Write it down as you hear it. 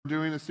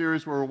doing a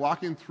series where we're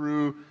walking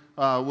through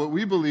what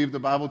we believe the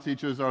Bible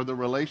teaches are the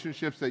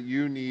relationships that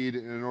you need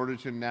in order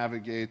to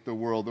navigate the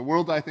world. The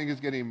world, I think, is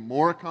getting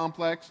more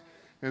complex,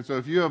 and so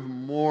if you have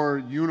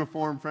more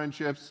uniform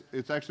friendships,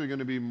 it's actually going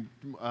to be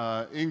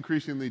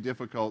increasingly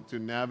difficult to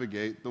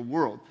navigate the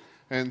world.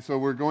 And so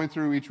we're going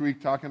through each week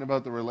talking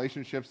about the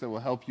relationships that will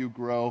help you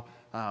grow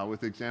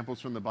with examples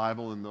from the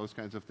Bible and those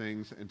kinds of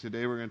things. And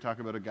today we're going to talk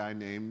about a guy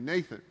named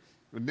Nathan.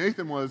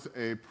 Nathan was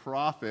a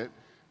prophet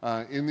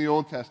in the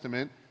Old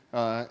Testament,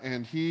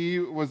 and he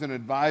was an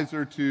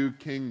advisor to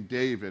King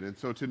David. And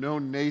so to know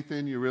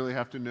Nathan, you really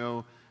have to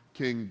know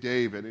King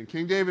David. And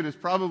King David is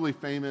probably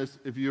famous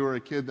if you were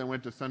a kid that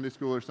went to Sunday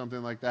school or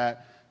something like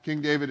that.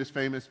 King David is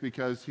famous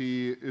because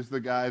he is the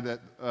guy that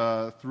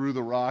threw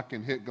the rock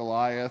and hit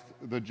Goliath,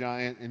 the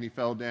giant, and he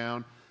fell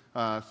down.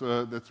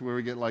 So that's where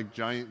we get like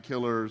giant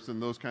killers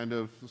and those kind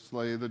of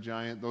slay the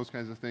giant, those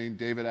kinds of things.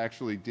 David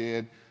actually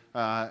did.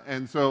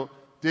 And so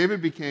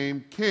David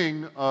became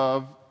king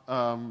of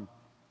God's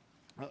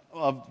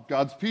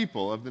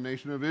people, of the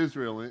nation of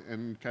Israel,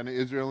 and kind of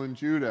Israel and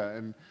Judah.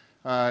 And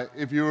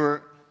if you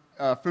were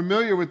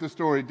familiar with the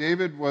story,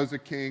 David was a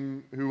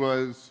king who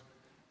was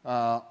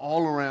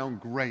all around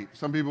great.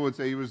 Some people would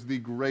say he was the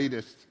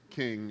greatest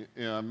king,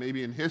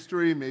 maybe in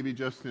history, maybe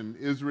just in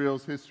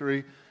Israel's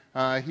history.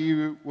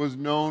 He was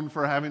known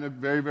for having a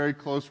very, very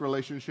close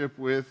relationship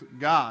with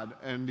God,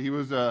 and he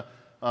was a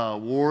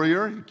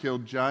warrior. He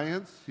killed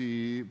giants.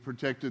 He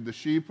protected the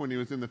sheep when he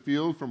was in the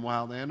field from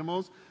wild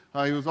animals.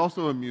 He was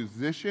also a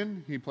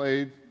musician. He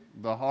played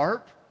the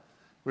harp,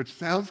 which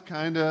sounds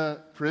kind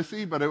of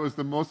prissy, but it was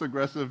the most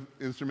aggressive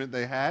instrument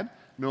they had.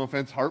 No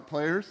offense, harp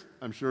players.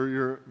 I'm sure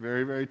you're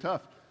very, very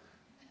tough.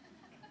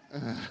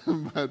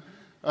 But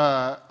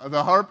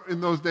the harp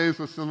in those days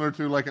was similar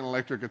to like an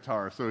electric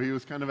guitar. So he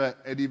was kind of an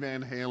Eddie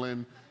Van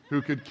Halen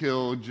who could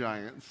kill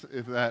giants,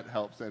 if that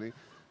helps any.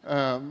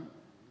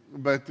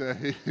 But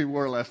he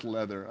wore less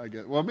leather, I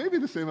guess. Well, maybe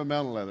the same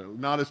amount of leather,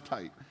 not as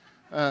tight.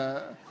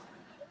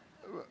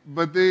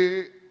 But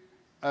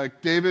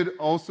David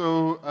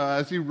also,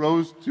 as he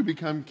rose to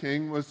become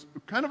king, was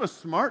kind of a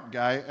smart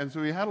guy, and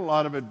so he had a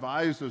lot of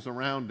advisors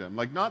around him.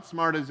 Like, not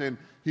smart as in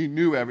he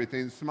knew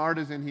everything, smart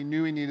as in he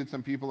knew he needed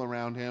some people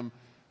around him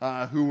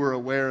who were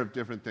aware of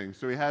different things.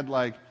 So he had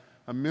like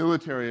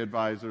military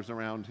advisors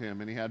around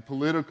him, and he had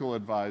political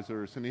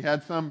advisors, and he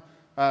had some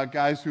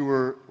guys who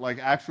were like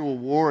actual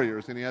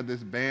warriors, and he had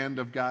this band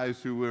of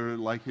guys who were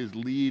like his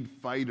lead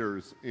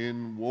fighters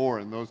in war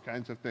and those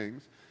kinds of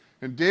things.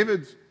 And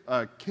David's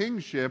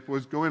kingship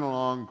was going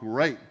along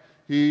great.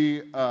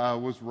 He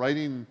was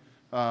writing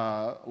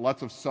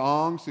lots of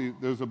songs.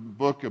 There's a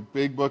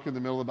big book in the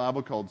middle of the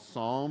Bible called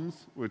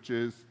Psalms, which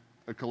is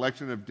a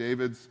collection of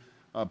David's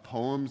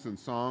poems and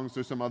songs.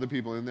 There's some other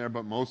people in there,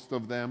 but most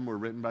of them were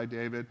written by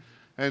David.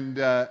 And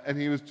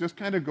he was just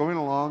kind of going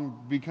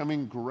along,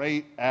 becoming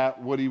great at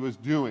what he was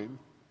doing.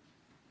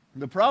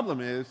 The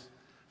problem is,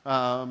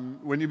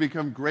 when you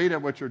become great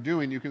at what you're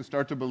doing, you can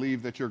start to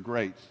believe that you're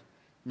great,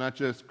 not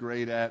just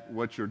great at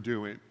what you're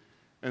doing.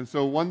 And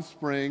so one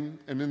spring,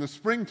 and in the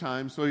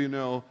springtime, so you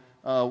know,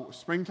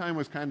 springtime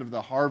was kind of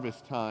the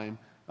harvest time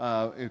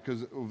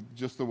because of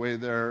just the way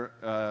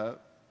their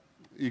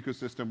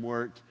ecosystem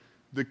worked.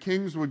 The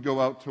kings would go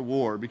out to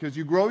war because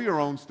you grow your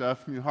own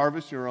stuff, and you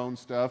harvest your own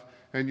stuff,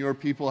 and your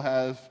people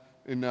has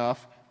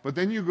enough, but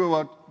then you go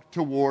out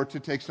to war to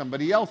take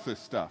somebody else's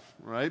stuff,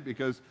 right?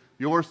 Because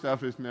your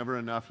stuff is never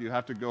enough. You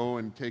have to go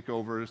and take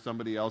over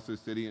somebody else's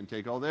city and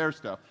take all their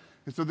stuff.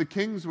 And so the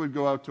kings would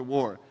go out to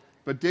war.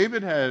 But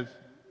David had,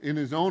 in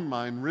his own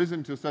mind,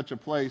 risen to such a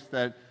place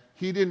that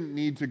he didn't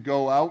need to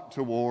go out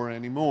to war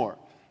anymore.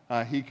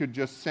 He could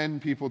just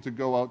send people to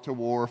go out to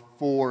war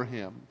for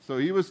him. So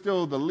he was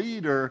still the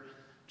leader,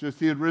 just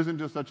he had risen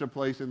to such a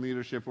place in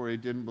leadership where he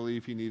didn't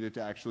believe he needed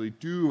to actually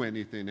do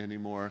anything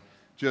anymore.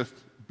 Just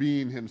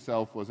being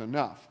himself was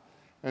enough.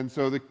 And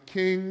so the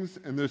kings,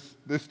 and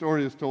this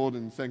story is told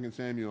in 2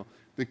 Samuel,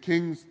 the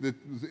kings,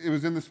 it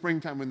was in the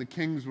springtime when the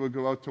kings would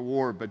go out to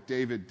war, but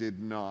David did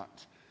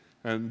not.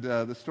 And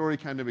the story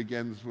kind of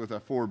begins with a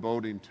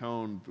foreboding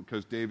tone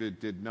because David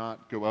did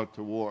not go out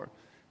to war.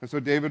 And so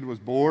David was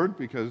bored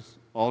because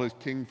all his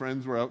king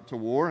friends were out to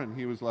war and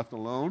he was left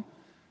alone.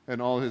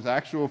 And all his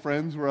actual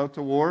friends were out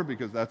to war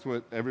because that's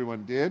what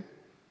everyone did.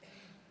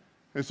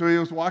 And so he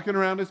was walking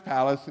around his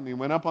palace and he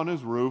went up on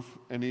his roof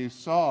and he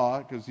saw,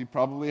 because he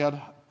probably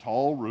had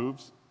tall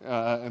roofs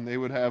and they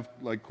would have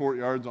like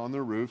courtyards on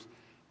their roofs,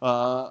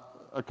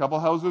 a couple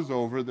houses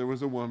over, there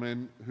was a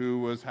woman who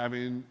was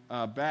having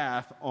a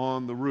bath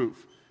on the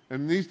roof.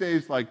 And these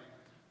days, like,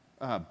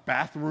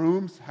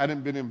 bathrooms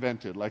hadn't been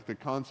invented. Like, the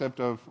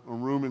concept of a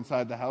room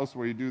inside the house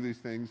where you do these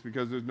things,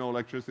 because there's no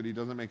electricity,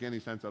 doesn't make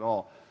any sense at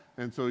all.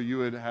 And so you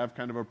would have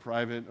kind of a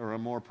private or a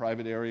more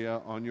private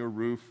area on your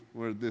roof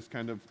where this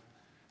kind of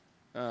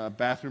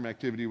bathroom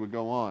activity would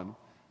go on.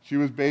 She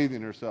was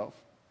bathing herself.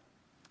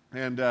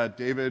 And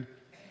David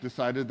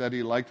decided that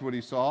he liked what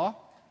he saw,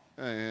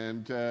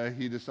 and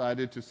he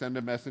decided to send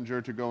a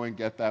messenger to go and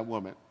get that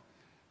woman.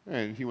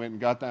 And he went and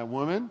got that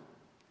woman,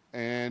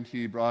 and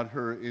he brought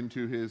her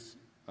into his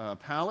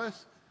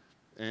palace,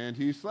 and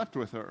he slept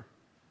with her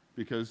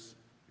because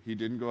he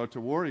didn't go out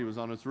to war. He was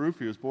on his roof.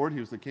 He was bored. He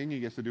was the king. He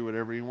gets to do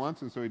whatever he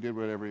wants, and so he did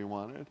whatever he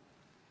wanted.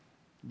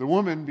 The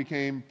woman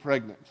became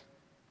pregnant.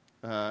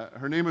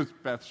 Her name was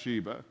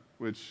Bathsheba,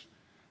 which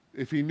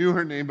if he knew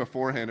her name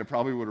beforehand, it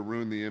probably would have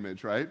ruined the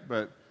image, right?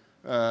 But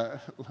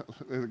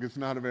it's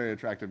not a very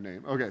attractive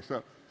name. Okay,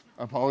 so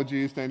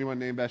apologies to anyone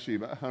named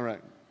Bathsheba. All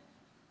right.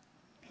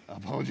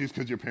 Apologies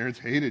because your parents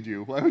hated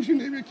you. Why would you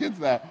name your kids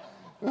that?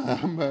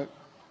 But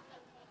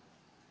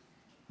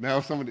now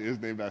if someone is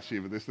named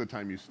Bathsheba, this is the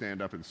time you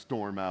stand up and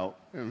storm out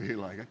and be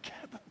like, I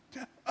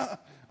can't,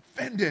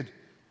 offended.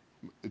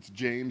 It's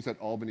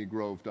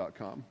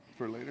james@albanygrove.com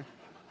for later.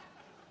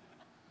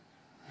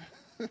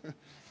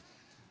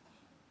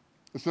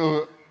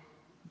 So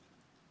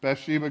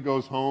Bathsheba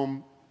goes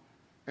home,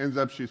 ends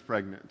up she's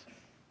pregnant.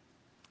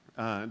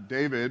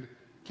 David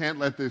can't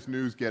let this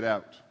news get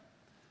out.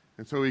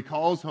 And so he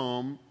calls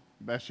home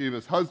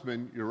Bathsheba's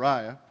husband,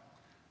 Uriah,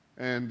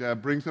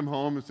 and brings him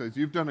home and says,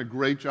 you've done a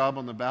great job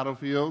on the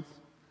battlefield.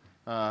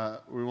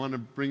 We want to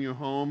bring you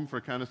home for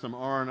kind of some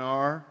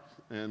R&R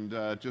and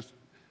just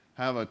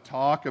have a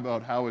talk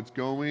about how it's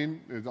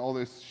going. There's all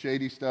this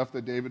shady stuff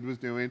that David was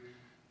doing.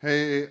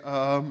 Hey,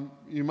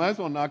 you might as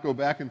well not go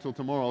back until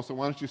tomorrow, so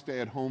why don't you stay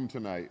at home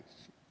tonight?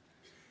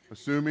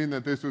 Assuming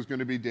that this was going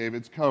to be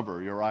David's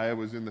cover. Uriah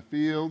was in the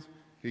field.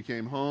 He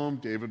came home.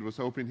 David was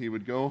hoping he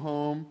would go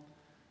home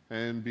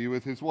and be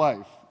with his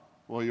wife.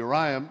 Well,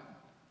 Uriah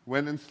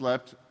went and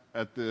slept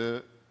at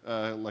the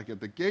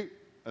gate,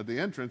 at the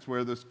entrance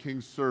where the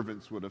king's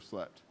servants would have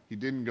slept. He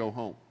didn't go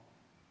home.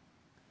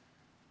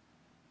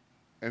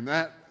 And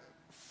that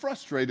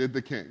frustrated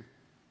the king,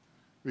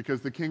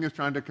 because the king is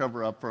trying to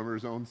cover up from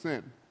his own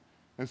sin.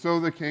 And so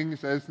the king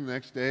says the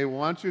next day,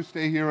 why don't you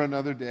stay here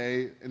another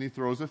day? And he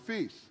throws a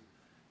feast.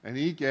 And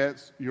he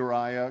gets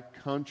Uriah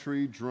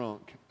country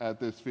drunk at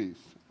this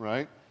feast,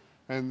 right?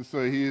 And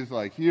so he's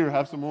like, here,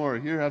 have some more.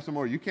 Here, have some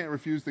more. You can't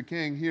refuse the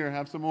king. Here,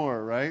 have some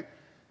more, right?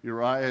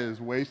 Uriah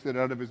is wasted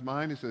out of his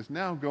mind. He says,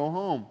 now go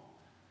home.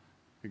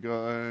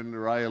 And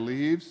Uriah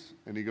leaves,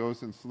 and he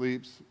goes and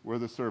sleeps where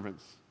the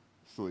servants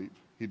sleep.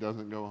 He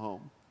doesn't go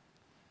home.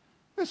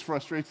 This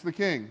frustrates the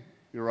king.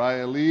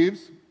 Uriah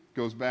leaves,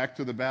 goes back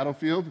to the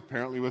battlefield,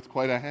 apparently with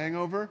quite a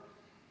hangover,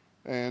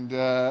 and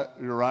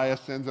David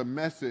sends a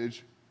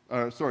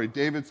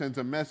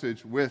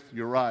message with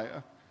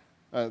Uriah.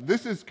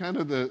 This is kind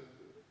of the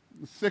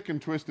sick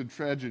and twisted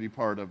tragedy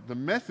part of the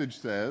message.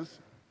 Says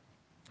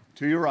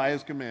to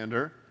Uriah's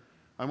commander,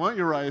 I want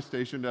Uriah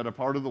stationed at a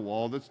part of the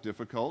wall that's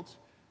difficult,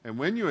 and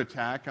when you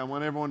attack, I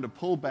want everyone to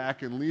pull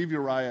back and leave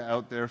Uriah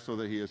out there so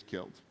that he is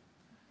killed.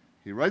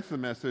 He writes the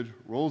message,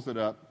 rolls it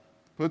up,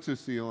 puts his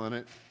seal on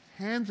it,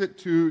 hands it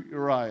to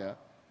Uriah,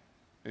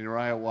 and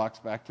Uriah walks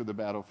back to the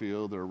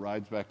battlefield or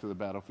rides back to the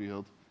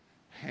battlefield,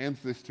 hands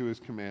this to his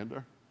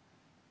commander,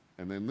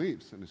 and then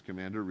leaves. And his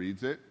commander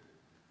reads it,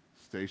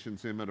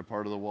 stations him at a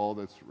part of the wall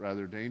that's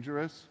rather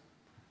dangerous,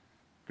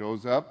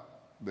 goes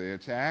up, they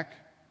attack.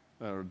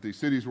 The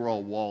cities were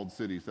all walled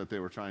cities that they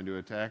were trying to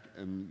attack,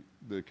 and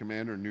the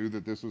commander knew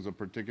that this was a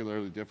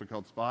particularly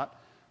difficult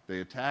spot.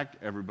 They attack,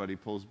 everybody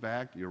pulls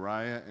back,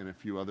 Uriah and a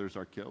few others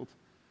are killed.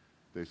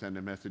 They send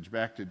a message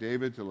back to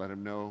David to let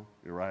him know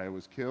Uriah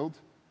was killed.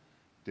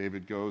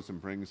 David goes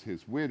and brings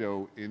his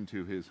widow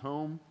into his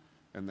home,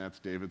 and that's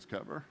David's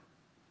cover.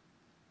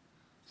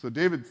 So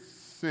David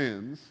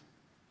sins,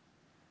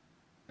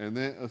 and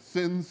then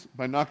sins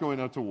by not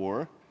going out to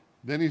war.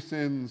 Then he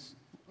sins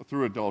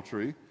through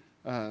adultery.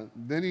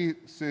 Then he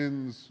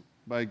sins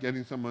by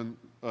getting someone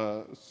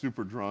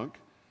super drunk.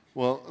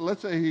 Well,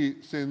 let's say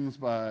he sins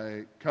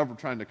by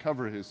trying to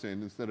cover his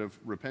sin instead of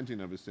repenting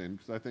of his sin,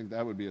 because I think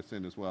that would be a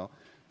sin as well.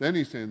 Then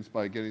he sins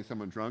by getting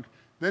someone drunk.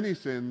 Then he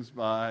sins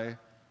by,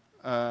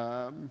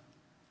 I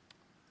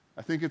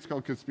think it's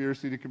called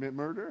conspiracy to commit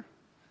murder.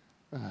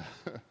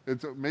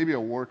 It's maybe a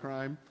war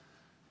crime.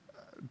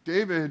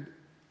 David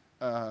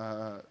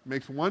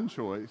makes one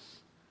choice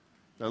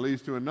that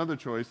leads to another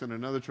choice and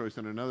another choice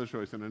and another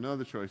choice and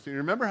another choice. So you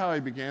remember how I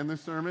began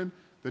this sermon,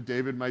 that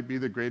David might be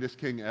the greatest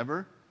king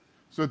ever?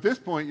 So at this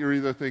point, you're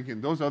either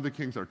thinking, those other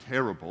kings are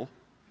terrible,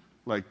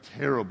 like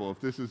terrible,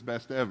 if this is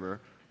best ever,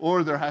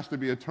 or there has to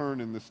be a turn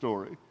in the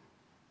story.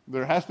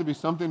 There has to be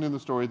something in the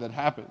story that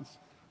happens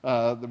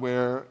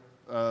where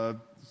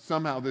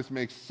somehow this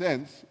makes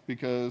sense,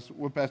 because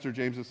what Pastor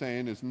James is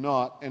saying is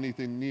not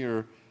anything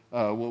near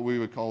what we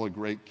would call a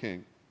great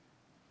king.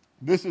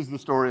 This is the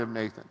story of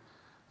Nathan.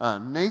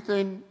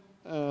 Nathan,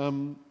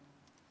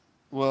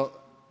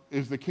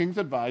 is the king's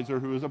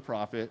advisor, who is a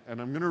prophet, and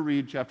I'm going to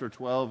read chapter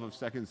 12 of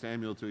 2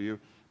 Samuel to you.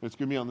 It's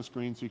going to be on the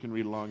screen so you can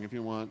read along if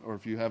you want, or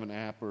if you have an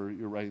app or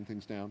you're writing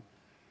things down.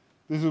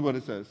 This is what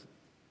it says.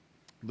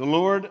 The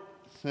Lord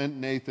sent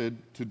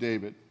Nathan to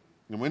David,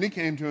 and when he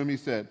came to him, he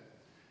said,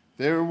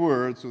 there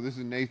were, so this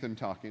is Nathan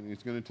talking,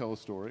 he's going to tell a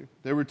story.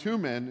 There were two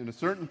men in a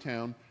certain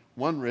town,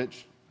 one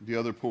rich, the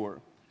other poor.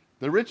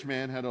 The rich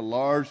man had a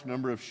large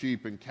number of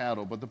sheep and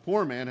cattle, but the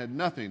poor man had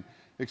nothing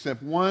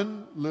except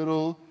one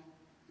little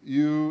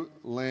ewe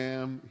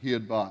lamb he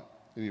had bought.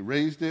 And he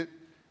raised it,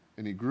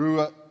 and he grew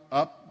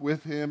up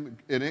with him,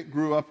 and it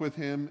grew up with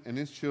him and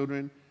his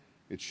children.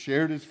 It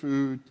shared his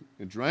food,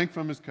 it drank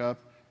from his cup,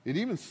 it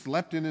even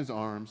slept in his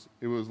arms.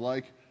 It was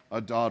like a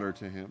daughter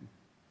to him.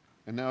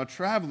 And now a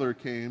traveler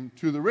came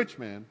to the rich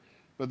man,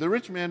 but the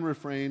rich man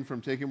refrained from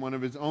taking one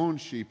of his own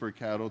sheep or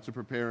cattle to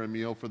prepare a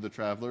meal for the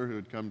traveler who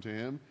had come to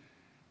him.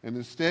 And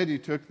instead he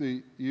took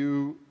the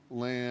ewe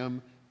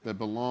lamb that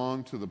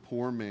belonged to the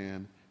poor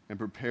man and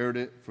prepared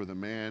it for the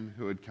man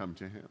who had come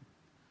to him.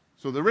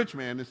 So the rich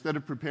man, instead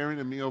of preparing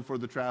a meal for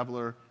the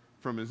traveler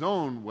from his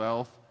own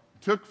wealth,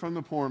 took from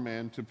the poor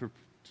man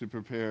to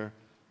prepare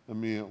a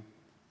meal.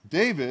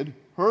 David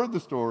heard the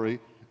story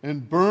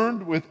and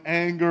burned with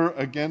anger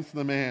against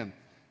the man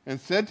and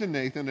said to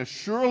Nathan, as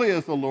surely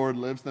as the Lord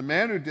lives, the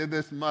man who did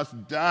this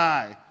must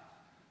die.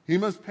 He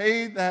must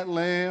pay that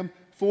lamb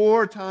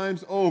 4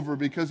 times over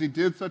because he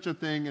did such a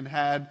thing and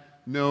had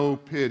no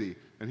pity.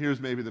 And here's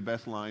maybe the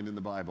best line in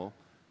the Bible.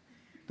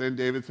 Then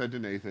David said to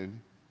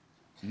Nathan,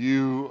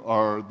 you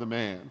are the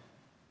man.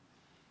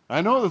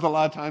 I know there's a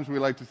lot of times we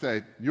like to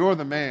say, you're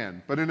the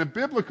man. But in a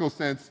biblical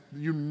sense,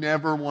 you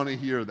never want to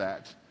hear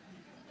that.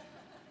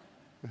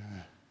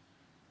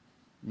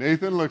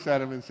 Nathan looks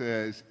at him and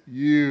says,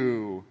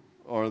 you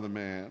are the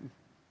man.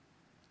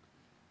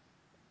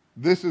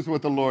 This is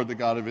what the Lord, the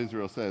God of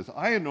Israel, says.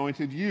 I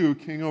anointed you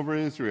king over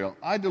Israel.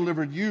 I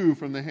delivered you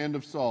from the hand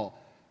of Saul,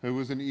 who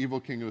was an evil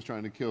king who was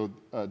trying to kill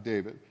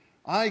David.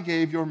 I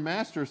gave your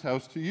master's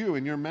house to you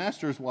and your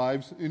master's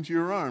wives into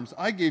your arms.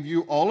 I gave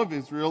you all of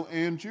Israel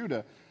and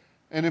Judah.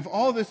 And if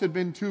all this had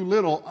been too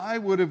little, I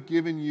would have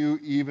given you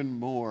even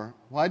more.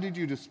 Why did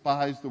you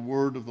despise the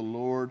word of the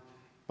Lord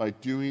by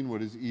doing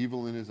what is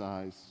evil in his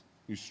eyes?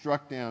 You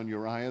struck down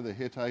Uriah the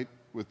Hittite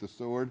with the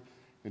sword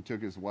and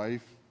took his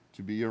wife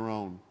to be your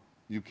own.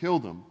 You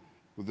killed him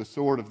with the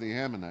sword of the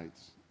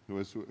Ammonites,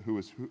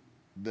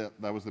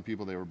 that was the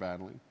people they were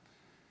battling.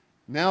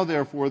 Now,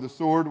 therefore, the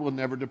sword will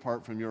never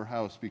depart from your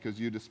house because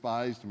you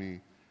despised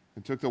me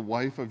and took the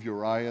wife of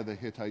Uriah the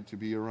Hittite to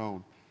be your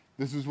own.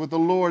 This is what the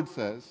Lord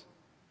says.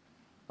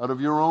 Out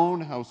of your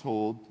own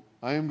household,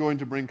 I am going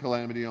to bring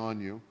calamity on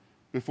you.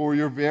 Before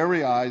your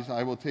very eyes,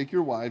 I will take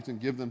your wives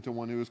and give them to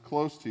one who is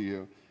close to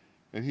you,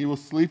 and he will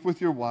sleep with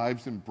your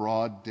wives in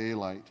broad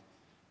daylight.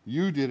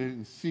 You did it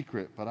in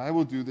secret, but I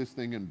will do this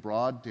thing in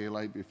broad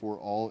daylight before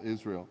all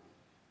Israel.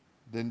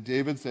 Then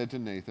David said to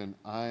Nathan,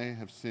 I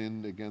have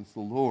sinned against the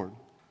Lord.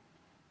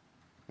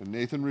 And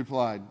Nathan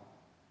replied,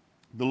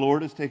 the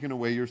Lord has taken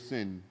away your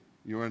sin.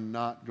 You are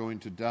not going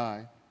to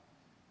die.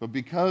 But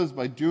because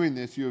by doing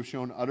this you have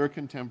shown utter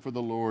contempt for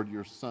the Lord,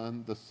 your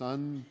son, the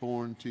son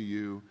born to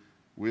you,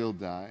 will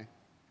die.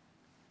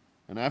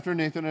 And after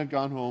Nathan had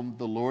gone home,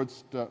 the Lord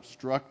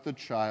struck the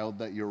child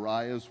that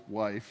Uriah's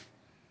wife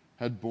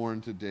had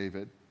born to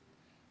David.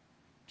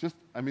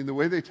 The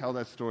way they tell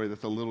that story,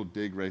 that's a little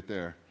dig right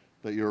there.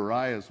 That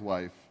Uriah's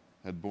wife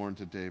had born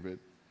to David,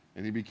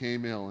 and he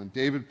became ill. And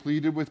David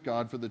pleaded with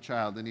God for the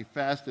child, and he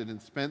fasted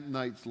and spent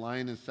nights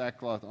lying in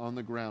sackcloth on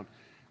the ground.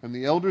 And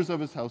the elders of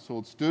his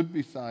household stood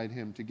beside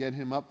him to get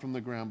him up from the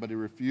ground, but he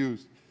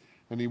refused,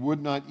 and he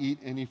would not eat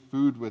any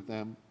food with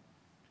them.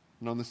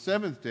 And on the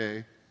 7th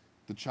day,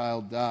 the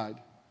child died.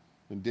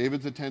 And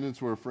David's attendants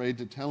were afraid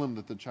to tell him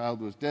that the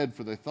child was dead,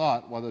 for they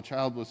thought, while the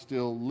child was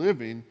still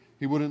living,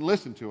 he wouldn't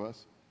listen to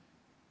us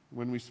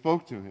when we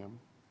spoke to him.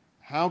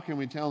 How can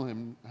we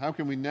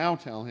now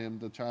tell him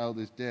the child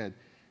is dead?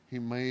 He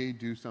may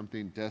do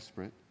something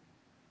desperate.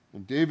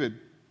 And David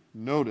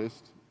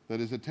noticed that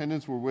his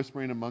attendants were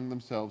whispering among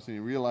themselves, and he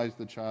realized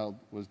the child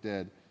was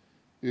dead.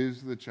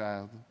 Is the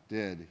child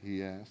dead?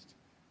 He asked.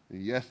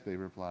 And yes, they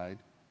replied,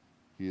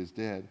 he is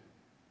dead.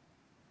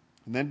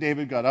 And then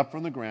David got up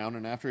from the ground,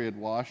 and after he had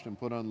washed and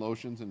put on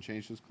lotions and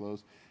changed his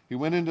clothes, he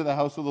went into the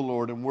house of the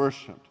Lord and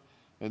worshipped.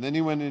 And then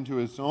he went into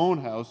his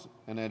own house,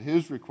 and at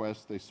his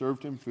request they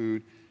served him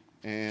food,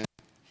 and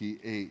he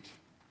ate.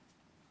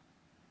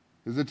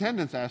 His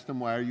attendants asked him,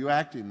 why are you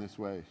acting this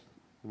way?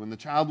 When the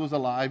child was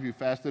alive, you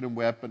fasted and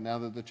wept, but now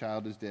that the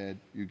child is dead,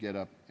 you get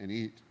up and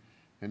eat.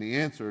 And he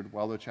answered,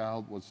 while the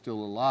child was still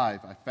alive,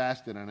 I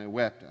fasted and I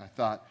wept. I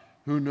thought,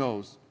 who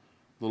knows?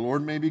 The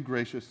Lord may be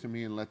gracious to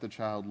me and let the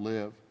child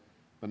live.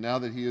 But now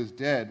that he is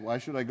dead, why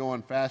should I go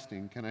on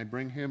fasting? Can I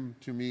bring him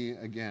to me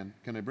again?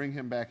 Can I bring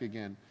him back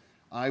again?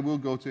 I will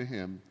go to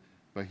him,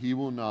 but he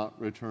will not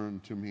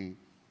return to me.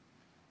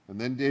 And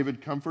then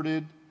David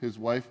comforted his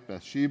wife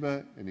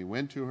Bathsheba, and he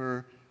went to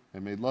her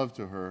and made love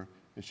to her.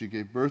 And she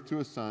gave birth to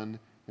a son,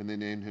 and they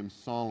named him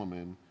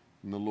Solomon,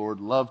 and the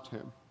Lord loved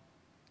him.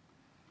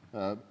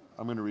 I'm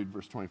going to read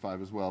verse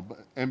 25 as well.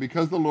 And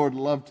because the Lord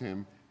loved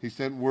him, he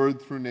sent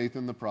word through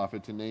Nathan the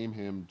prophet to name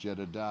him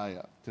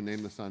Jedediah, to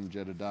name the son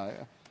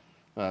Jedediah,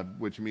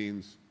 which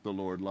means the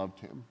Lord loved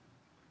him.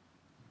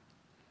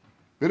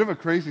 Bit of a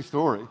crazy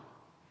story.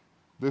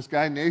 This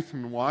guy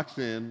Nathan walks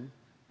in,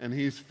 and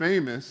he's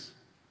famous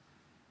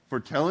for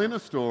telling a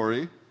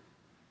story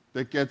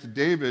that gets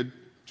David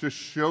to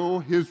show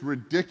his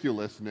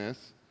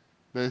ridiculousness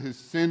that his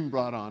sin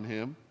brought on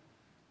him.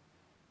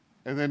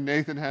 And then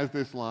Nathan has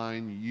this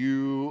line,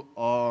 "You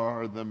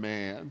are the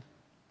man."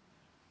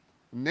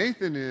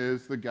 Nathan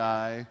is the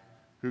guy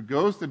who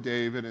goes to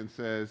David and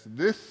says,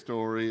 "This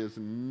story is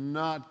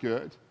not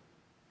good.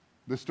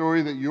 The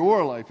story that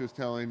your life is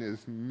telling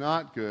is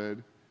not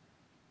good,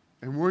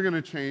 and we're going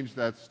to change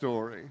that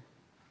story.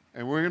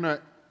 And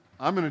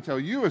I'm going to tell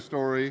you a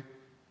story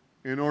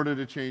in order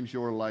to change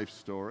your life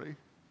story."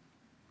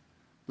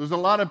 There's a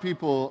lot of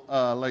people,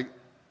 I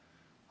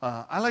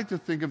like to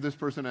think of this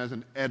person as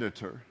an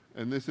editor.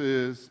 And this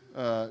is,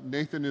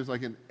 Nathan is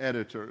like an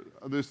editor.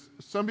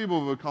 Some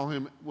people would call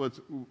him,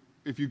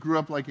 if you grew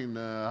up like in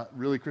a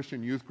really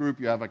Christian youth group,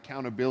 you have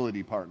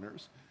accountability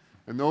partners.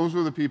 And those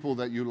were the people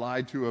that you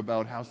lied to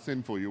about how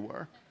sinful you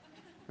were.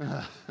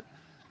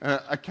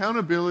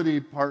 Accountability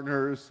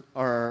partners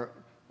are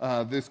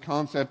this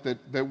concept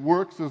that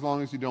works as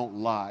long as you don't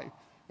lie.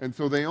 And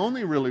so they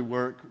only really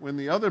work when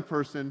the other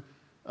person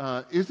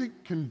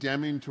isn't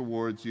condemning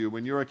towards you,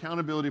 when your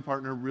accountability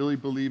partner really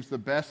believes the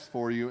best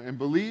for you and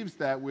believes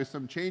that with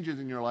some changes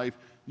in your life,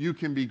 you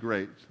can be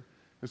great.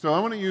 And so I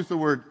want to use the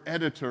word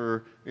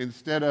editor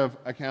instead of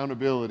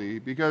accountability,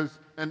 because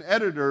an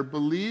editor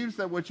believes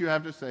that what you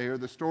have to say or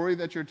the story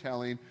that you're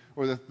telling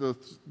or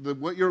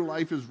what your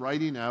life is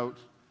writing out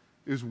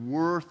is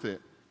worth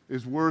it,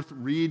 is worth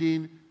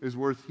reading, is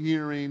worth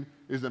hearing,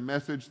 is a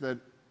message that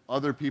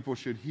other people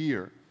should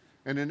hear.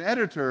 And an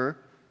editor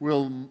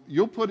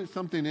you'll put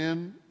something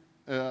in.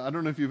 I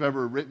don't know if you've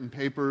ever written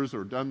papers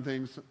or done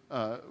things.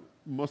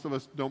 Most of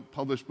us don't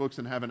publish books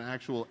and have an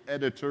actual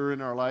editor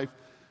in our life.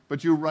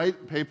 But you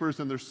write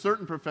papers, and there's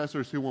certain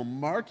professors who will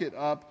mark it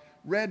up,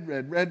 red,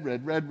 red, red,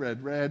 red, red,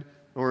 red, red.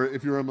 Or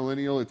if you're a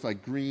millennial, it's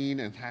like green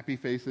and happy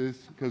faces,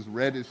 because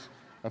red is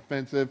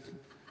offensive.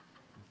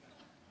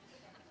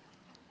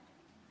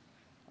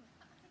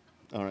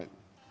 All right.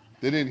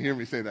 They didn't hear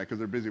me say that because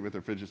they're busy with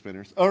their fidget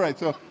spinners. All right,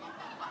 so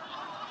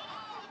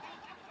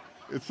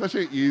it's such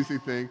an easy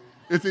thing.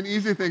 It's an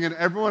easy thing, and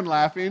everyone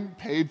laughing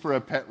paid for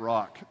a pet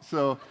rock.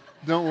 So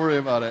don't worry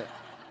about it.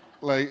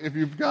 Like, if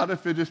you've got a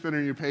fidget spinner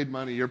and you paid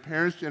money, your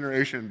parents'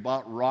 generation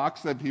bought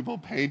rocks that people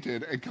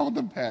painted and called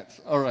them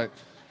pets. All right.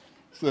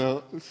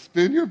 So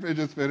spin your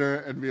fidget spinner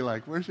and be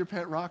like, "Where's your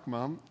pet rock,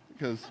 Mom?"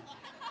 Because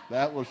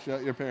that will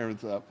shut your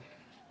parents up.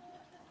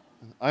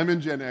 I'm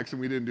in Gen X,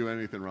 and we didn't do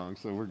anything wrong,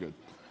 so we're good.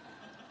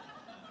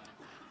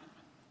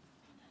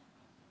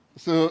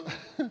 So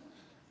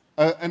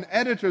an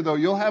editor, though,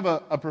 you'll have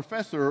a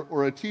professor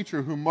or a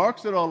teacher who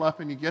marks it all up,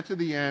 and you get to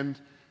the end,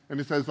 and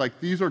it says, like,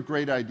 "These are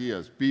great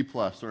ideas, B+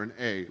 or an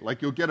A."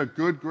 Like, you'll get a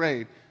good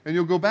grade, and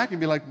you'll go back and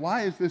be like,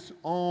 "Why is this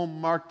all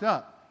marked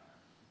up?"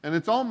 And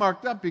it's all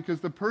marked up because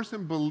the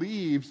person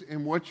believes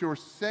in what you're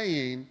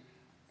saying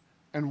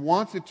and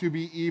wants it to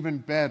be even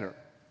better.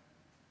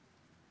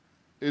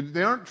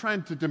 They aren't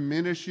trying to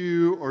diminish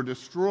you or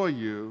destroy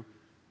you,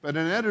 but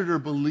an editor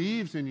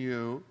believes in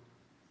you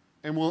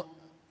and will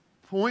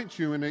point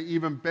you in an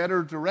even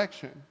better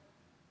direction.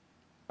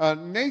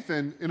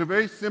 Nathan, in a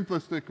very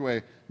simplistic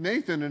way,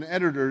 Nathan, an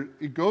editor,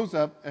 he goes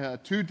up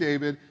to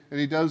David, and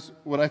he does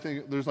what I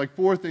think, there's like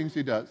 4 things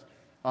he does.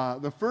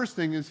 The first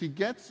thing is he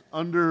gets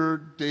under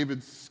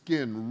David's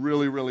skin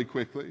really, really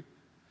quickly.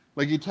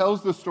 Like, he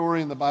tells the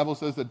story, and the Bible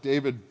says that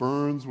David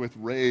burns with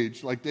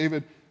rage. Like,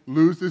 David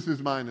loses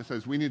his mind and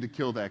says, "We need to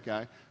kill that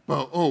guy.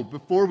 But,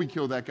 before we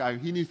kill that guy,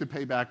 he needs to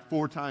pay back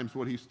 4 times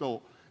what he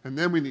stole. And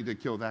then we need to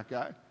kill that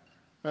guy."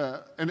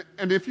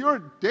 And if you're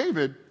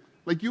David,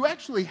 like, you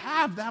actually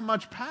have that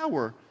much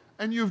power,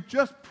 and you've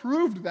just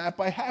proved that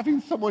by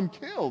having someone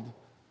killed.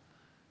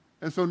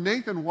 And so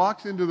Nathan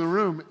walks into the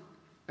room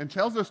and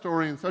tells the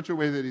story in such a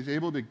way that he's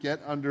able to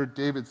get under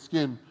David's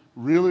skin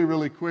really,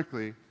 really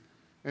quickly.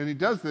 And he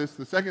does this.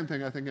 The second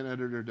thing I think an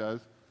editor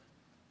does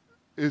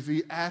is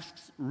he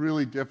asks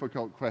really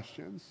difficult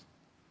questions.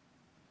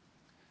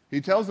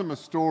 He tells him a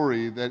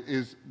story that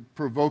is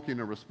provoking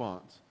a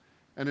response.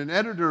 And an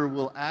editor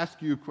will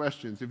ask you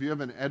questions. If you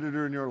have an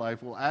editor in your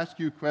life, will ask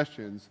you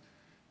questions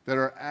that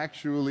are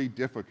actually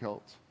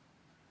difficult.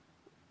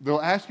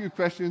 They'll ask you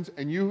questions,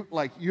 and you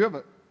have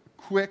a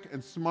quick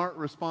and smart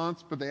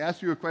response, but they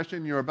ask you a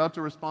question, you're about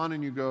to respond,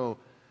 and you go,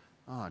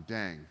 "Oh,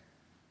 dang,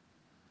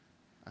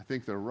 I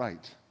think they're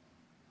right."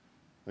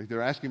 Like,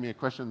 they're asking me a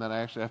question that I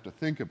actually have to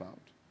think about.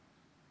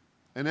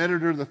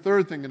 The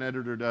third thing an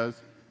editor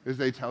does is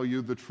they tell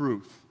you the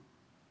truth.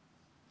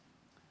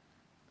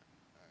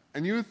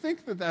 And you would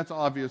think that that's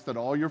obvious, that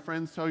all your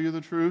friends tell you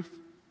the truth,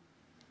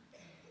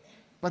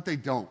 but they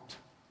don't.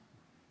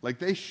 Like,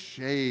 they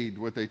shade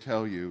what they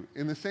tell you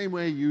in the same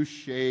way you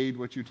shade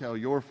what you tell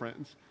your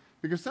friends.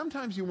 Because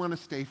sometimes you want to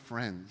stay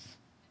friends.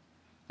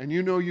 And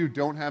you know you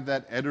don't have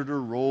that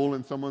editor role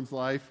in someone's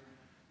life,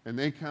 and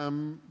they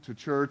come to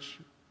church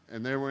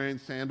and they're wearing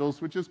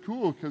sandals, which is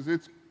cool because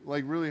it's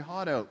like really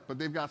hot out, but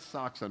they've got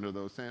socks under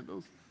those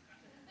sandals.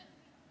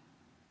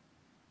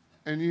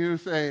 And you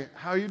say,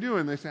 "How are you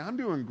doing?" They say, "I'm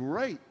doing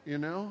great, you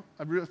know.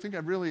 I think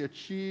I've really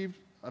achieved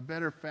a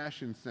better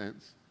fashion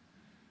sense."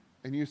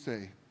 And you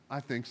say, "I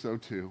think so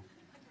too."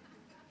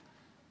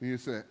 And you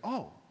say,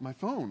 oh, my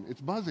phone,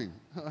 it's buzzing.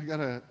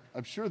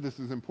 I'm sure this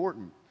is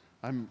important.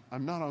 I'm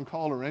not on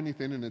call or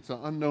anything, and it's an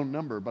unknown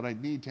number, but I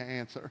need to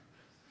answer.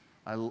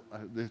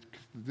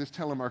 This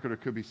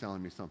telemarketer could be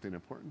selling me something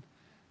important.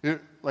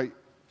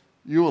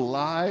 You will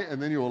lie,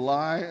 and then you will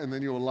lie, and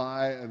then you will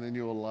lie, and then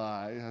you will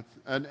lie.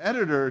 An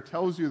editor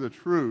tells you the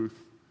truth,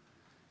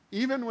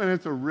 even when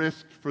it's a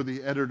risk for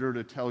the editor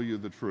to tell you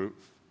the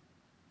truth.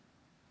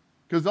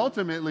 Because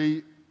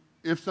ultimately,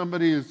 if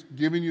somebody is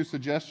giving you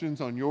suggestions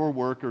on your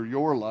work or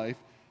your life,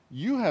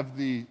 you have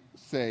the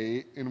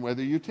say in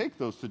whether you take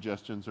those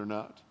suggestions or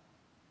not.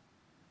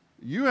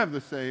 You have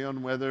the say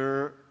on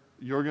whether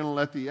you're going to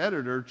let the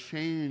editor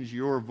change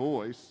your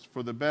voice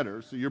for the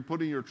better. So you're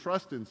putting your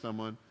trust in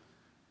someone,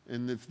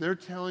 and if they're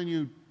telling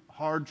you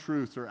hard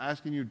truths or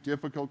asking you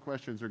difficult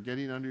questions or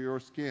getting under your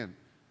skin,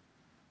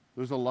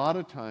 there's a lot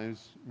of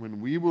times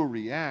when we will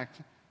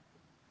react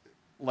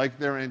like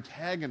they're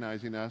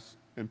antagonizing us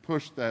and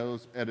push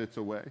those edits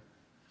away.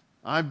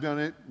 I've done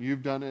it,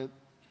 you've done it,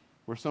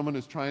 where someone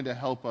is trying to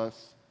help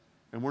us,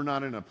 and we're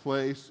not in a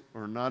place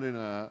or not in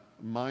a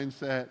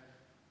mindset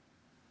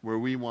where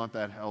we want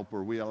that help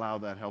or we allow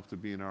that help to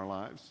be in our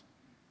lives.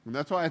 And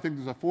that's why I think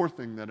there's a fourth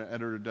thing that an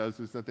editor does,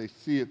 is that they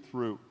see it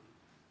through.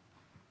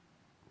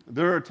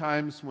 There are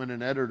times when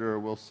an editor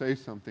will say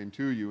something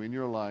to you in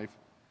your life,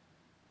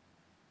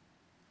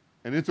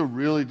 and it's a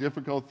really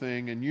difficult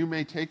thing, and you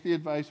may take the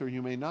advice or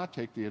you may not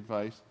take the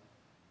advice,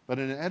 but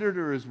an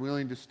editor is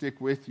willing to stick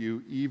with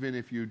you even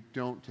if you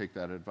don't take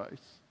that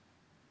advice.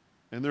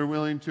 And they're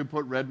willing to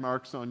put red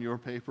marks on your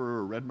paper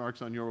or red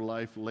marks on your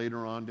life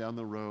later on down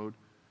the road,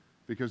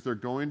 because they're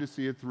going to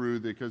see it through,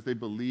 because they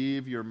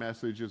believe your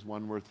message is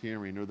one worth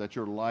hearing, or that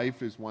your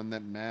life is one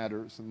that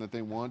matters, and that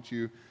they want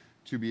you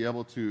to be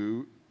able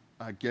to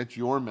get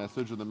your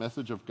message or the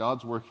message of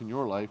God's work in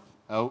your life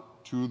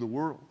out to the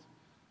world.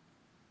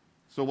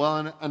 So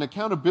while an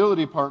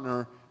accountability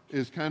partner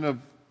is kind of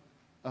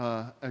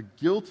a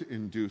guilt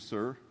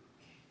inducer,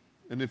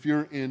 and if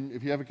you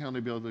have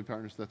accountability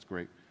partners, that's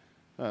great.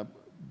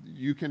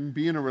 You can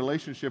be in a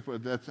relationship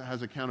that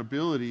has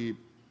accountability,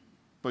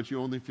 but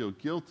you only feel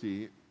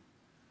guilty,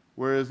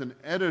 whereas an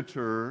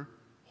editor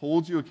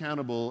holds you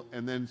accountable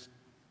and then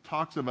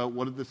talks about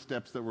what are the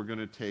steps that we're going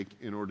to take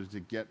in order to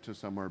get to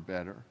somewhere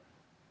better.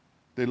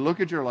 They look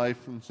at your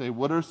life and say,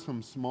 what are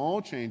some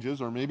small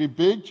changes or maybe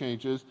big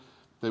changes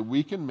that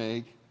we can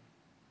make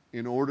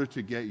in order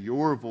to get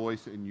your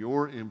voice and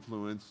your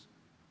influence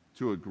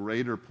to a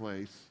greater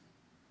place,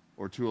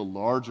 or to a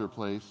larger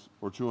place,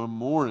 or to a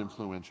more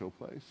influential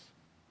place.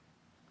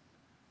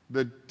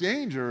 The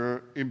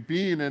danger in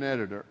being an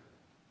editor,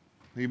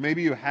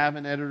 maybe you have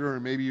an editor or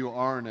maybe you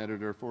are an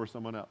editor for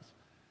someone else.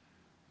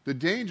 The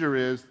danger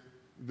is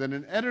that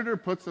an editor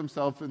puts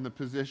himself in the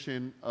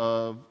position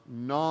of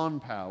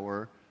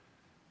non-power,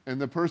 and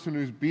the person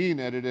who's being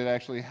edited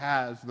actually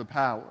has the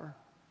power.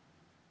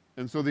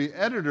 And so the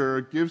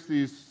editor gives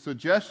these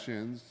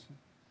suggestions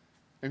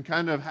and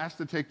kind of has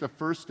to take the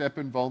first step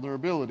in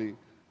vulnerability.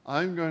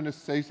 I'm going to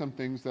say some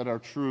things that are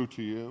true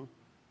to you.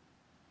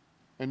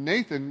 And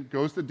Nathan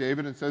goes to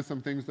David and says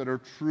some things that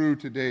are true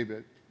to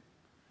David.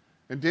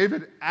 And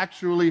David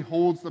actually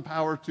holds the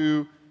power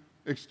to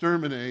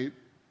exterminate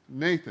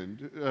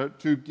Nathan,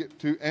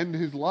 to end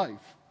his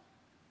life.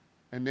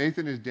 And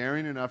Nathan is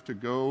daring enough to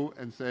go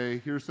and say,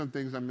 here's some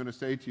things I'm going to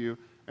say to you,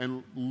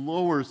 and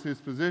lowers his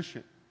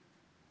position.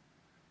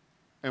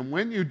 And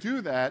when you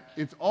do that,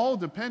 it's all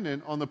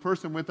dependent on the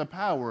person with the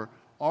power.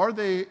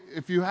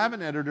 If you have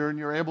an editor and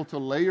you're able to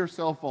lay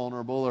yourself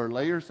vulnerable or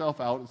lay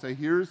yourself out and say,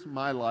 here's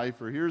my life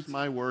or here's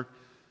my work,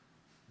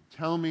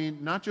 tell me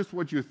not just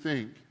what you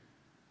think,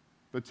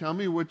 but tell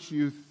me what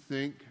you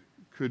think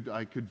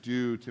I could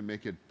do to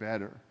make it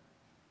better.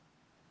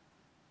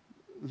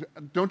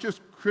 Don't just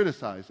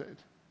criticize it,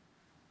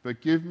 but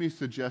give me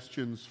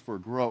suggestions for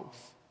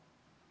growth.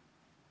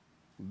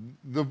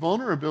 The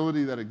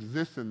vulnerability that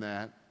exists in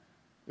that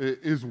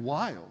is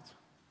wild.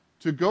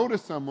 To go to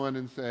someone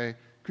and say,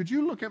 could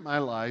you look at my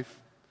life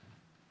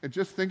and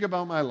just think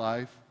about my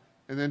life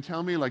and then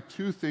tell me like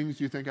 2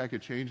 things you think I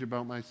could change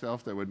about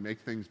myself that would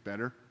make things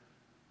better?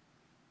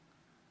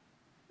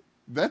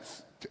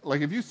 That's,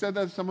 like if you said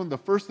that to someone, the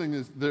first thing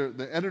is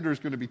the editor's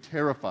going to be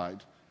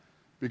terrified,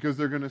 because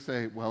they're going to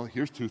say, well,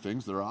 here's 2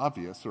 things that are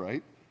obvious,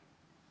 right?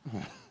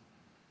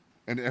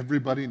 And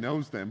everybody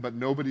knows them, but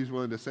nobody's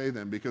willing to say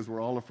them because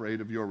we're all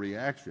afraid of your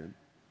reaction.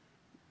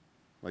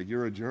 Like,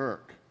 you're a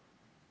jerk.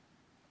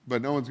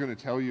 But no one's going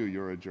to tell you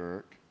you're a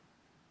jerk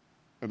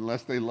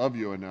unless they love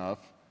you enough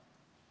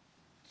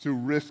to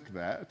risk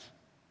that.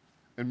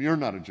 And you're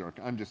not a jerk.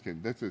 I'm just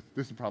kidding. This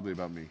is probably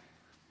about me.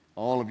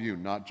 All of you,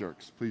 not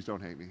jerks. Please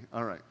don't hate me.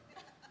 All right.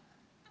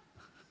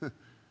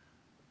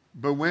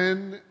 But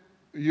when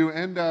you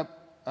end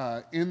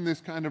up in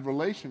this kind of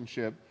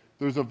relationship,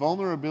 there's a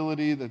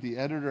vulnerability that the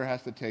editor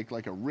has to take,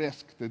 like a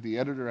risk that the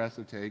editor has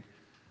to take.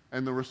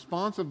 And the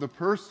response of the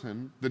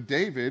person, the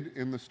David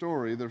in the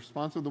story, the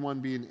response of the one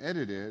being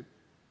edited,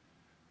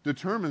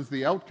 determines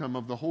the outcome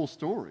of the whole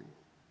story.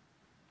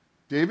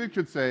 David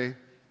could say,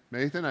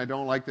 Nathan, I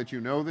don't like that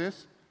you know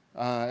this.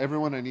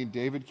 Everyone, I need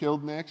David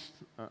killed next,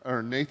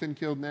 or Nathan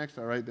killed next.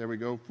 All right, there we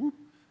go. Whoop.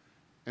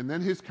 And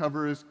then his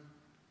cover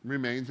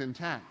remains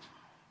intact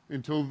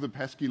until the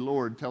pesky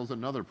Lord tells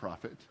another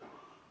prophet.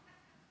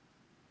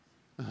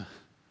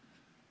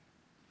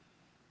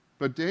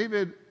 But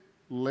David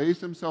lays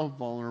himself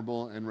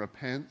vulnerable and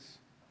repents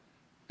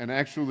and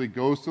actually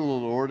goes to the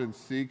Lord and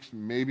seeks,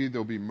 maybe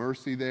there'll be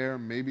mercy there.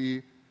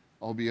 Maybe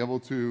I'll be able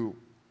to,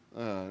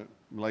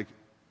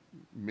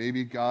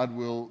 maybe God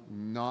will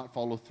not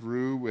follow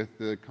through with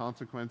the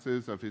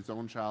consequences of his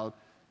own child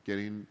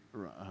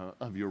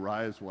of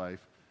Uriah's wife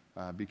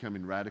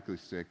becoming radically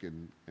sick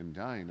and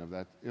dying of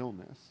that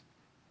illness.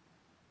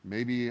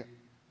 Maybe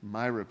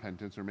my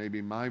repentance or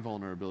maybe my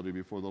vulnerability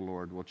before the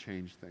Lord will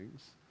change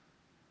things.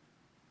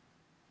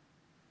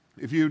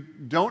 If you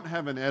don't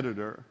have an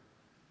editor,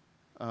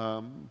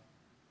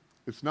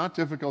 it's not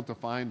difficult to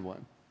find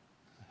one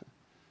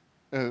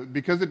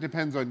because it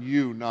depends on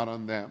you, not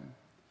on them.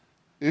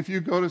 If you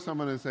go to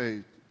someone and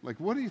say,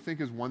 what do you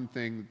think is one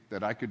thing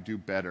that I could do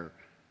better?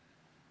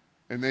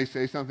 And they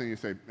say something, you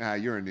say,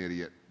 you're an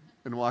idiot,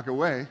 and walk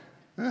away,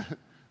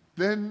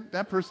 then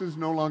that person is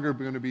no longer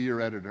going to be your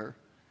editor,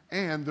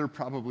 and they're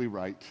probably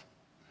right.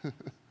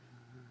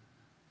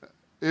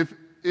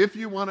 If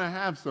you want to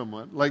have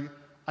someone,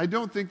 I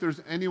don't think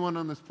there's anyone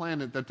on this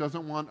planet that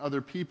doesn't want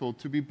other people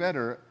to be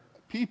better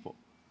people.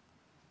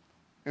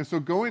 And so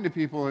going to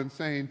people and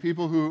saying,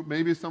 people who,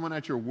 maybe someone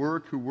at your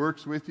work who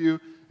works with you,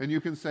 and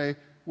you can say,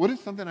 what is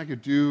something I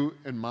could do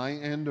in my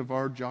end of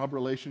our job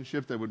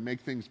relationship that would make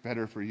things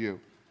better for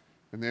you?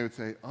 And they would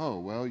say, oh,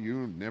 well,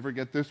 you never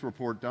get this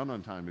report done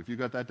on time. If you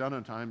got that done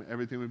on time,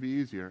 everything would be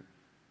easier.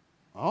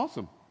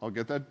 Awesome, I'll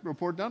get that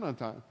report done on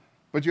time.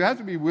 But you have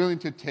to be willing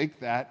to take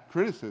that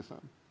criticism.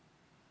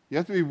 You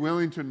have to be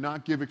willing to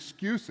not give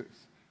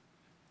excuses.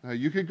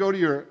 You could go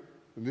to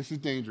and this is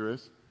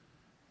dangerous,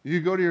 you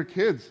could go to your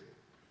kids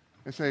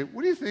and say,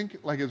 what do you think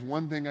is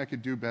one thing I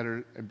could do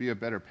better and be a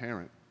better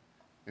parent?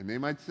 And they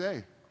might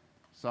say,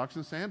 socks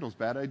and sandals,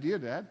 bad idea,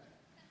 Dad.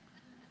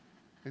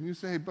 And you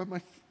say, but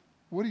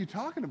what are you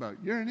talking about?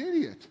 You're an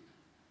idiot.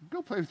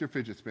 Go play with your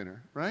fidget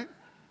spinner, right?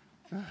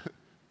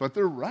 But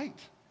they're right.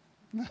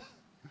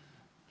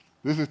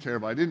 This is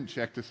terrible. I didn't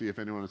check to see if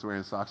anyone was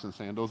wearing socks and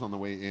sandals on the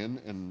way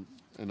in,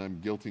 and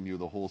I'm guilting you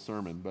the whole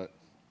sermon.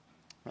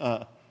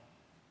 But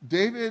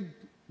David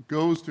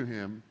goes to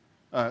him.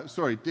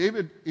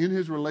 David, in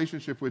his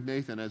relationship with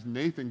Nathan, as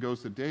Nathan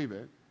goes to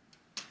David,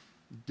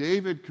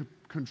 David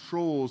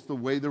controls the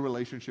way the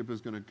relationship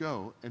is going to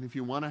go. And if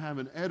you want to have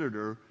an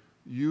editor,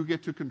 you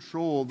get to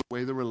control the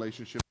way the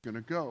relationship is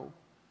going to go.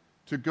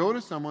 To go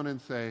to someone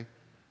and say,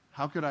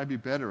 how could I be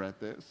better at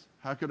this?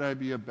 How could I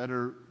be a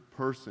better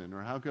person?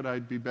 Or how could I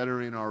be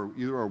better in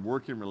either our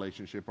working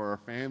relationship or our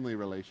family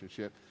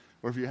relationship?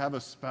 Or if you have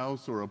a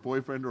spouse or a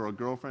boyfriend or a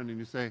girlfriend and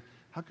you say,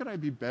 how could I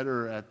be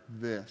better at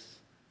this?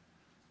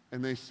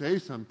 And they say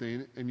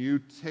something and you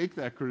take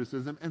that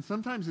criticism, and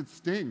sometimes it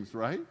stings,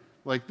 right?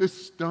 Like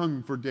this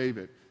stung for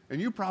David.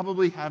 And you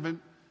probably haven't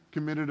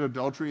committed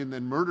adultery and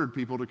then murdered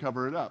people to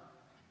cover it up.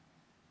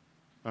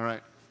 All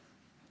right.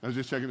 I was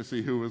just checking to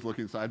see who was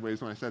looking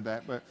sideways when I said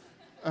that.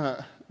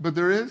 But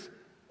there is,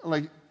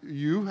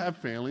 you have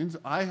failings,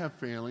 I have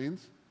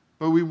failings,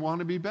 but we want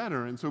to be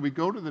better. And so we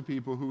go to the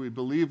people who we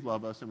believe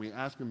love us and we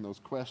ask them those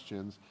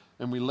questions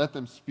and we let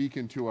them speak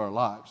into our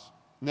lives.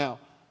 Now,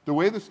 the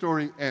way the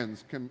story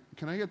ends, can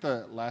I get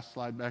the last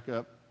slide back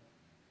up?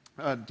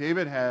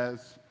 David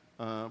has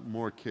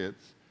more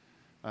kids.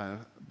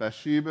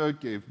 Bathsheba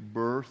gave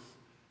birth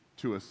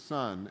to a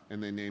son,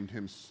 and they named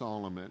him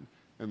Solomon,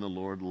 and the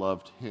Lord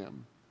loved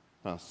him,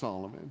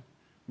 Solomon.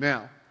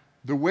 Now,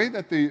 the way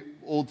that the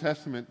Old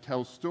Testament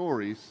tells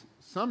stories,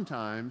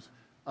 sometimes,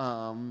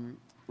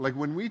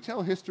 when we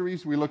tell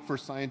histories, we look for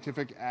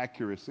scientific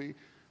accuracy.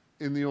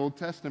 In the Old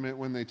Testament,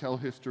 when they tell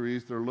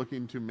histories, they're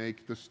looking to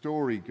make the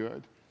story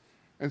good.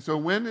 And so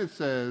when it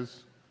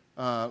says,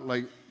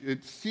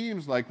 it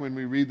seems like when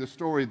we read the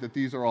story that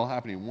these are all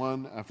happening,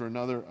 one after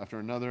another,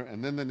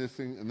 and then the next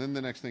thing, and then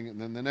the next thing,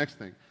 and then the next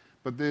thing.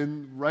 But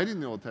then, writing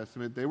the Old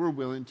Testament, they were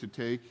willing to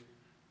take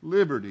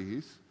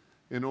liberties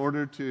in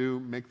order to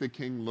make the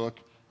king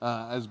look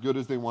as good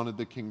as they wanted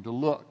the king to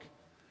look.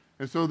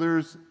 And so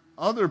there's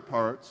other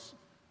parts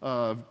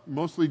of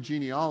mostly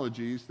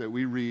genealogies that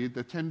we read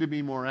that tend to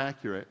be more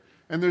accurate.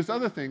 And there's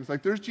other things,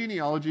 there's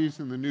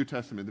genealogies in the New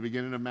Testament, the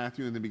beginning of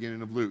Matthew and the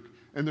beginning of Luke,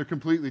 and they're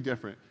completely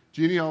different.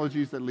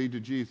 Genealogies that lead to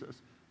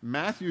Jesus.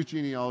 Matthew's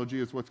genealogy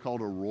is what's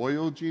called a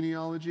royal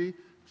genealogy,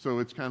 so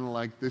it's kind of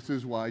like this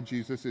is why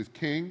Jesus is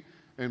king.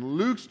 And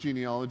Luke's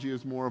genealogy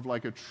is more of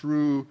like a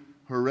true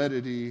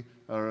heredity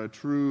or a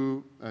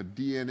true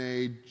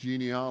DNA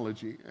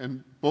genealogy.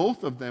 And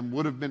both of them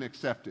would have been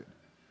accepted.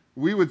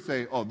 We would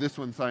say, oh, this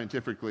one's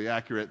scientifically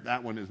accurate,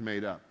 that one is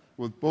made up.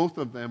 Well, both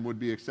of them would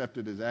be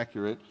accepted as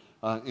accurate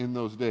in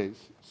those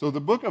days. So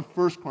the book of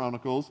 1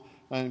 Chronicles,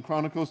 and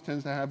Chronicles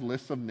tends to have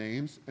lists of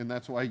names, and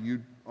that's why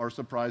you are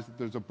surprised that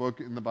there's a book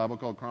in the Bible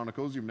called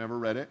Chronicles. You've never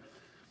read it.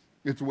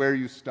 It's where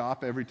you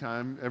stop every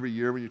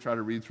year when you try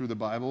to read through the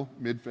Bible,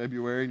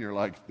 mid-February, and you're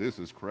like, this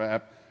is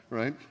crap,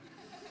 right?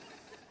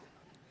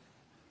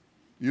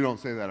 You don't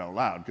say that out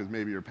loud because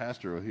maybe your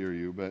pastor will hear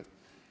you, but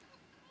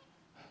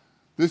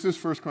this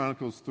is 1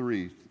 Chronicles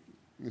 3.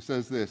 It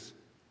says this: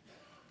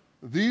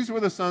 these were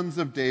the sons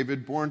of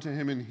David born to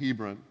him in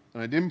Hebron.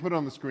 And I didn't put it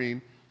on the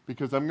screen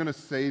because I'm going to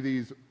say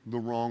these the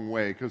wrong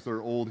way because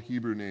they're old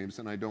Hebrew names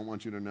and I don't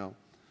want you to know.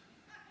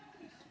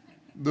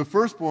 The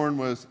firstborn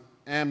was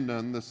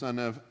Amnon, the son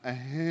of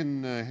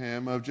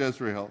Ahinoam of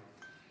Jezreel.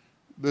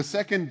 The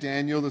second,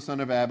 Daniel, the son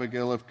of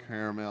Abigail of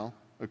Carmel.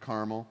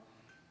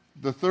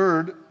 The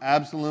third,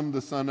 Absalom,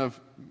 the son of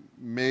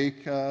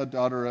Maacah,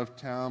 daughter of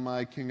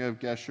Talmai, king of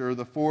Geshur.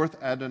 The fourth,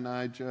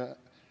 Adonijah,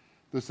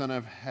 the son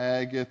of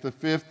Haggith. The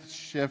fifth,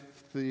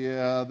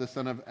 Shephatiah, the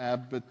son of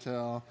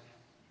Abital.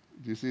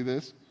 Do you see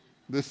this?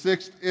 The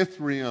sixth,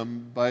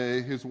 Ithream, by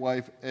his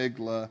wife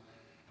Eglah.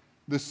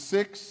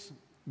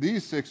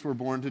 These six were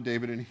born to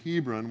David in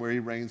Hebron, where he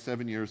reigned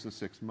 7 years and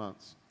 6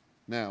 months.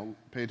 Now,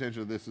 pay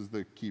attention to this, is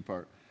the key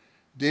part.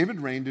 David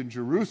reigned in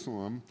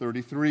Jerusalem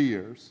 33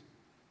 years.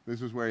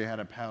 This is where he had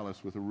a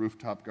palace with a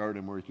rooftop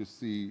garden where you could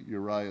see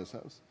Uriah's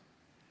house.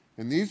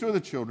 And these were the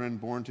children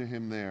born to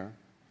him there: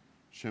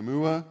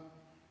 Shemua,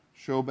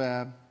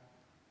 Shobab,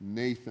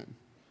 Nathan,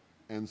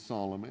 and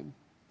Solomon.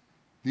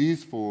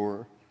 These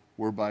four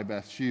were by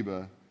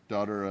Bathsheba,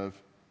 daughter of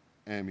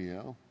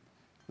Amiel.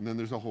 And then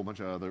there's a whole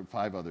bunch of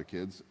 5 other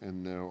kids,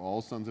 and they're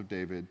all sons of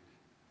David,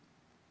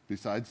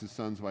 besides his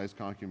sons by his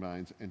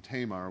concubines, and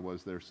Tamar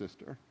was their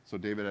sister. So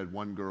David had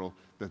one girl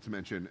that's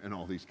mentioned, and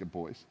all these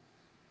boys.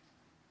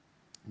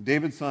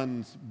 David's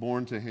sons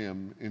born to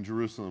him in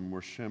Jerusalem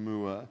were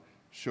Shemua,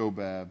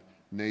 Shobab,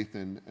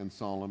 Nathan, and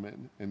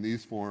Solomon, and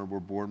these 4 were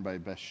born by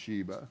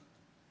Bathsheba.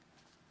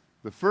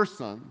 The first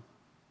son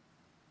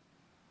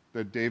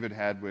that David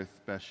had with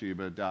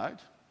Bathsheba died,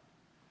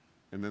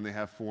 and then they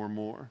have 4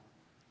 more.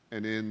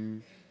 And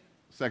in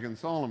 2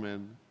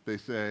 Solomon, they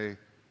say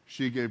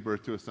she gave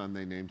birth to a son,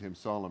 they named him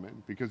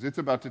Solomon, because it's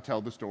about to tell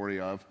the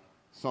story of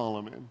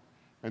Solomon.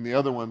 And the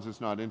other ones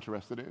it's not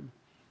interested in.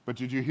 But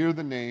did you hear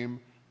the name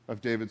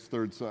of David's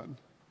third son?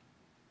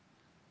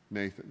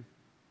 Nathan.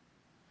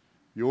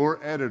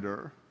 Your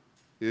editor,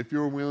 if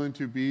you're willing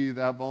to be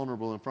that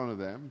vulnerable in front of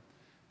them,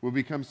 will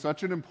become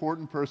such an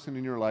important person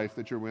in your life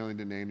that you're willing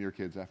to name your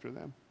kids after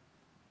them.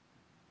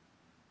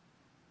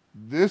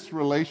 This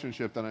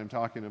relationship that I'm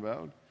talking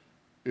about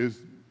is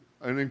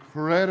an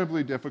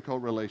incredibly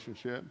difficult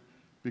relationship,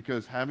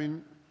 because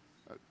having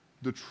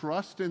the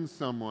trust in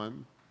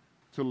someone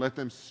to let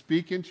them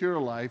speak into your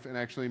life and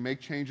actually make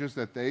changes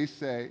that they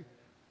say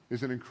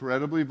is an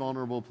incredibly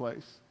vulnerable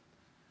place.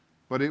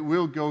 But it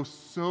will go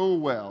so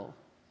well.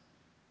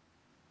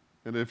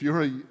 And if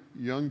you're a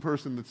young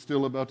person that's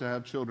still about to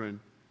have children,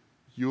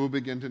 you will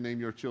begin to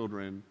name your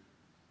children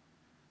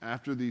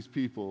after these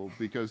people,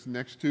 because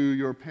next to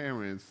your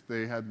parents,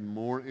 they had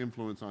more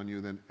influence on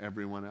you than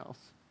everyone else.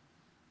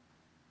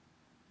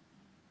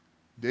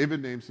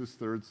 David names his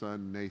third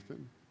son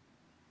Nathan.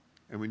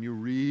 And when you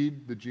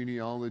read the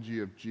genealogy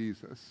of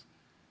Jesus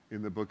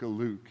in the book of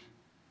Luke,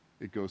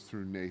 it goes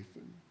through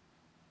Nathan.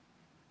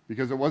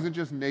 Because it wasn't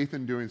just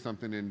Nathan doing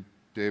something in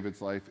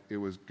David's life, it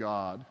was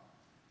God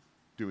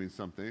doing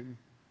something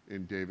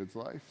in David's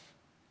life.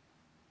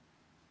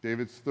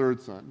 David's third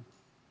son,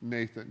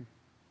 Nathan,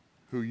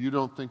 who you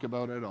don't think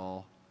about at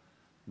all,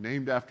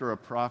 named after a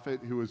prophet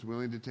who was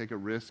willing to take a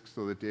risk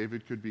so that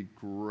David could be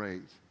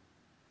great,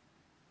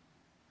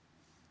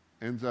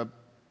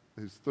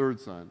 his third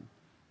son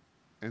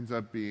ends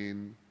up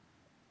being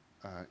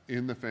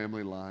in the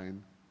family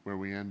line where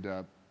we end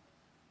up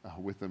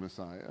with the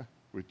Messiah,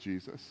 with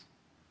Jesus.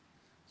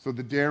 So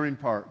the daring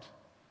part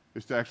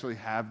is to actually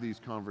have these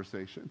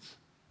conversations,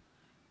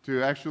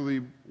 to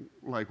actually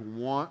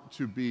want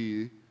to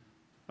be,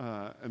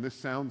 and this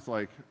sounds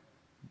like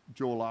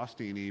Joel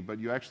Osteen-y, but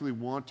you actually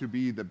want to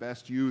be the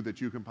best you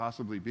that you can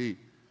possibly be.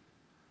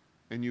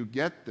 And you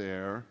get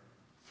there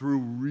through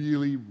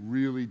really,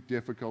 really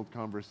difficult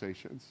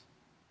conversations.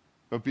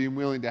 But being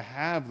willing to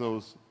have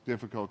those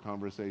difficult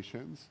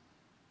conversations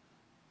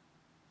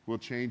will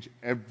change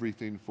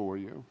everything for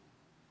you.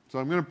 So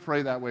I'm going to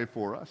pray that way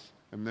for us,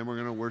 and then we're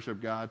going to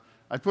worship God.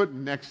 I put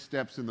next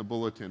steps in the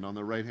bulletin on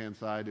the right-hand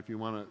side if you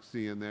want to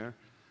see in there.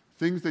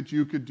 Things that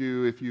you could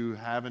do if you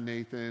have a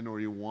Nathan or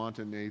you want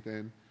a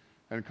Nathan,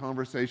 and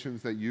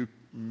conversations that you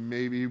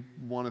maybe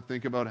want to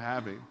think about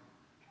having.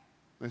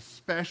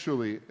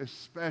 Especially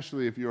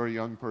if you're a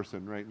young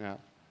person right now.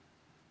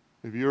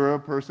 If you're a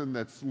person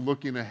that's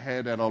looking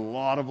ahead at a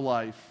lot of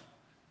life,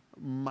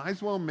 might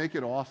as well make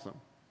it awesome.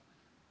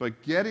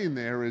 But getting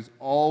there is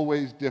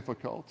always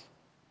difficult.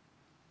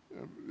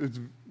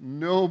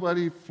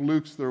 Nobody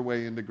flukes their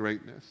way into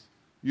greatness.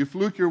 You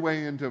fluke your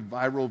way into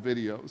viral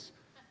videos.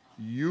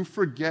 You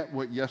forget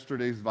what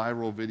yesterday's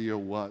viral video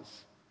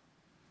was.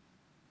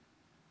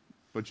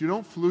 But you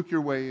don't fluke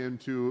your way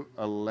into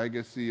a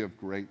legacy of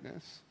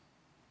greatness.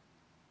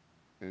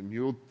 And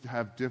you'll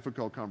have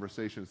difficult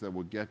conversations that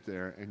will get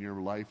there, and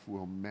your life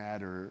will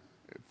matter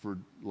for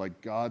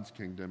like God's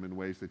kingdom in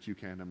ways that you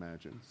can't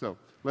imagine. So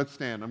let's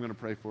stand. I'm going to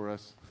pray for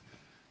us.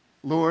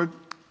 Lord,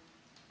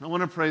 I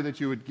want to pray that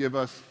you would give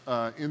us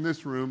in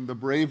this room the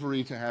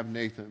bravery to have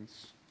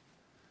Nathans.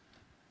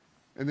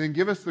 And then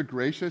give us the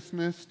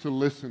graciousness to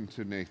listen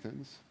to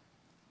Nathans.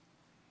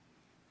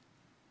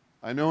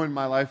 I know in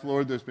my life,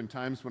 Lord, there's been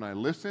times when I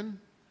listen,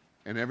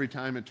 and every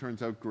time it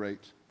turns out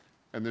great.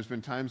 And there's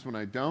been times when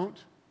I don't,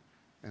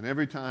 and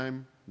every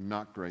time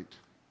not great.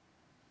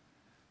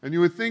 And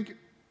you would think,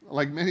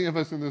 like many of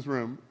us in this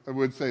room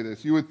would say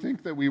this, you would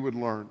think that we would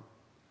learn.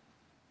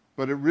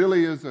 But it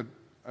really is a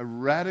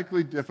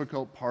radically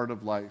difficult part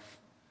of life.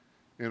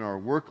 In our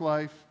work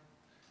life,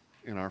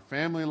 in our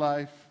family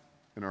life,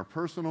 in our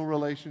personal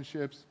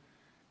relationships,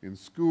 in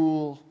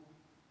school.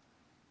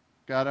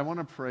 God, I want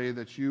to pray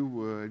that you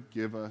would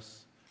give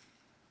us,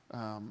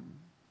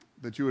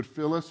 that you would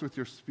fill us with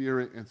your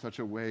Spirit in such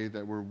a way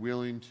that we're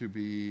willing to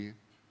be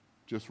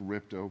just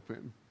ripped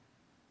open.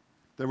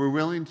 That we're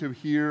willing to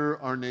hear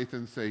our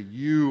Nathan say,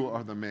 you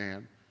are the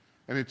man,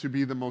 and it should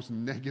be the most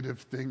negative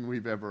thing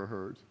we've ever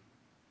heard.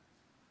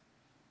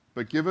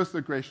 But give us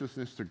the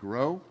graciousness to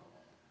grow,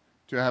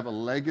 to have a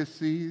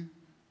legacy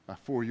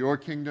for your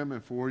kingdom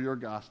and for your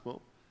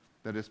gospel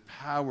that is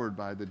powered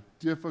by the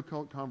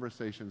difficult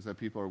conversations that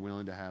people are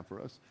willing to have for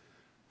us.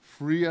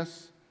 Free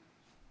us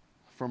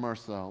from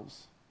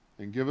ourselves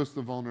and give us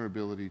the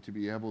vulnerability to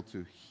be able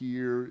to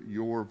hear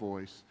your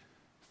voice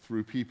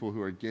through people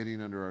who are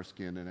getting under our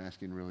skin and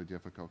asking really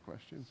difficult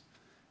questions.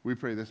 We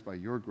pray this by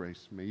your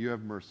grace. May you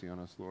have mercy on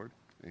us, Lord.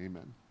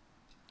 Amen.